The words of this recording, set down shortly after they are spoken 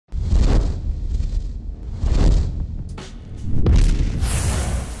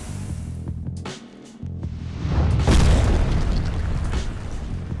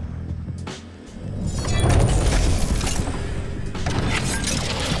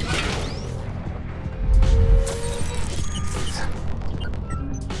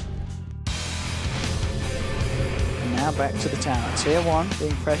now back to the tower. Tier 1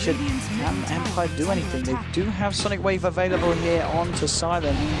 being pressured. Can Empire do anything? They do have Sonic Wave available here onto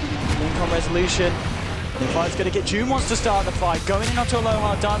Silent. Link on Resolution. Empire's going to get June wants to start the fight. Going in onto a low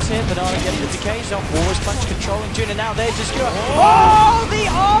hard dance here. Banana getting the decay. Not always punch controlling June, and now they're just going. Oh, the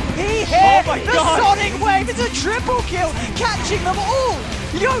RP here! Oh my the God. Sonic Wave is a triple kill, catching them all.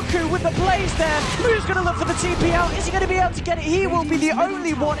 Yoku with the plays there. Who's going to look for the TP out? Is he going to be able to get it? He will be the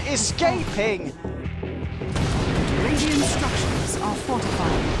only one escaping. Radiant structures are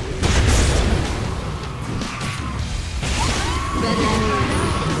fortified.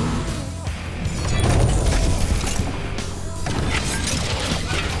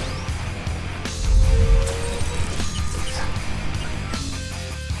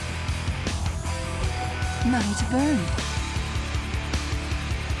 Money to burn.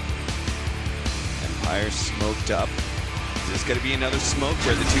 Empire smoked up. Is this going to be another smoke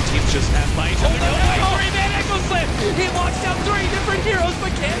where the two teams just have by each other? No, man, Echo Slam! He locks down 3 different heroes,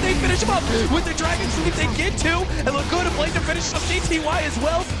 but can they finish him up with the Dragon Sleep? They get 2, and look good to play to finish up GTY as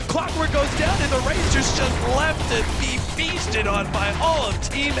well. Clockwork goes down, and the Rangers just left to be feasted on by all of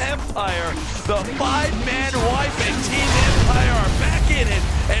Team Empire. The 5-man wipe and Team Empire are back in it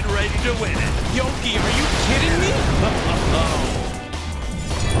and ready to win it. Yoki, are you kidding me?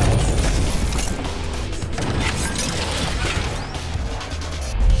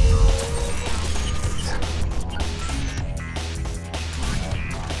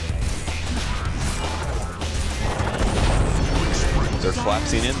 They're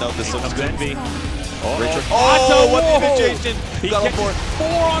collapsing in though. This looks good. What invitation? He gets 4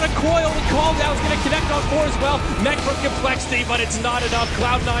 on a coil. The call down is going to connect on 4 as well. Neck from Complexity, but it's not enough.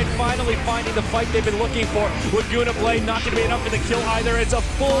 Cloud9 finally finding the fight they've been looking for. Laguna Blade not going to be enough for the kill either. It's a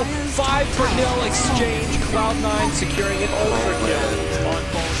full 5-0 exchange. Cloud9 securing an ultra kill on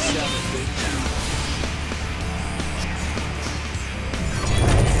ball 7.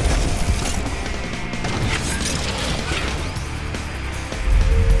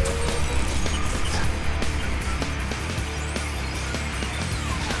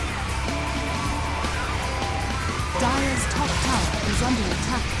 Dire's top tower is under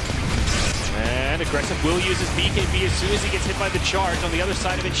attack. And Aggressive will use his BKB as soon as he gets hit by the charge. On the other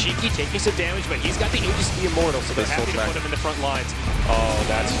side of it, Shiki taking some damage, but he's got the Aegis to be immortal, so they're happy to put him in the front lines. Oh,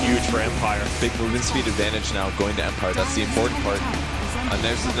 that's huge for Empire. Big movement speed advantage now going to Empire. That's the important part. And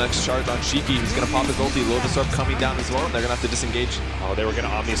there's the next charge on Shiki. He's going to pop his ulti. Lotus Orb coming down as well, and they're going to have to disengage. Oh, they were going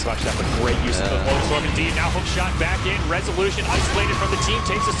to Omni Slash that, but great use of the Lotus Orb indeed. Now hook shot back in. Resolution isolated from the team.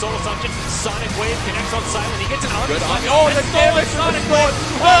 Takes a soul assumption. Sonic Wave connects on Silent. He gets an Omni Slash. Oh, the damage! Sonic Wave.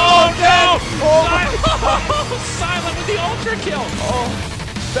 Oh, no! Silent with the ultra kill. Oh,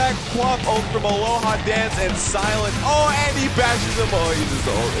 that Quap ult from Aloha Dance and Silent. Oh, and he bashes him. Oh, he just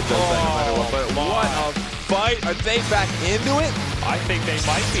ult. It does that no matter what. But what a fight. Are they back into it? I think they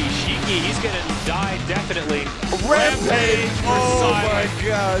might be. Shiki, he's going to die definitely. Rampage! Oh my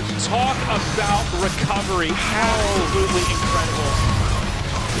gosh. Talk about recovery. Absolutely incredible.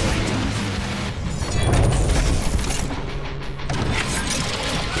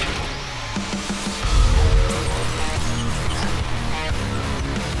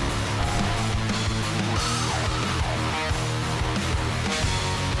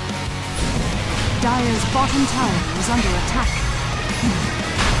 Dire's bottom tower is under attack.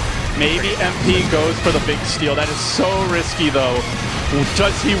 Maybe MP goes for the big steal. That is so risky though.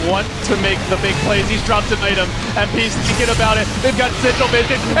 Does he want to make the big plays? He's dropped an item. MP's thinking about it. They've got Central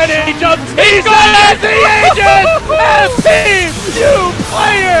Vision. And then he jumps. He's got the agent! MP! You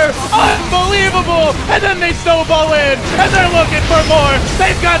player! Unbelievable! And then they snowball in. And they're looking for more.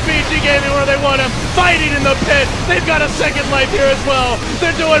 They've got BG Gaming where they want him. Fighting in the pit. They've got a second life here as well.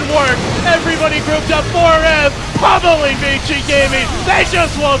 They're doing work. Everybody grouped up 4F. Pummeling BG Gaming. They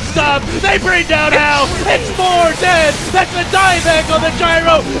just won't stop. They bring down Hal. It's 4 dead. That's a dieback on the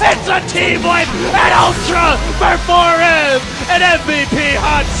gyro. It's a team wipe. An ultra for 4F. An MVP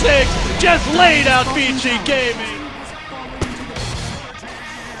Hot 6 just laid out BG Gaming.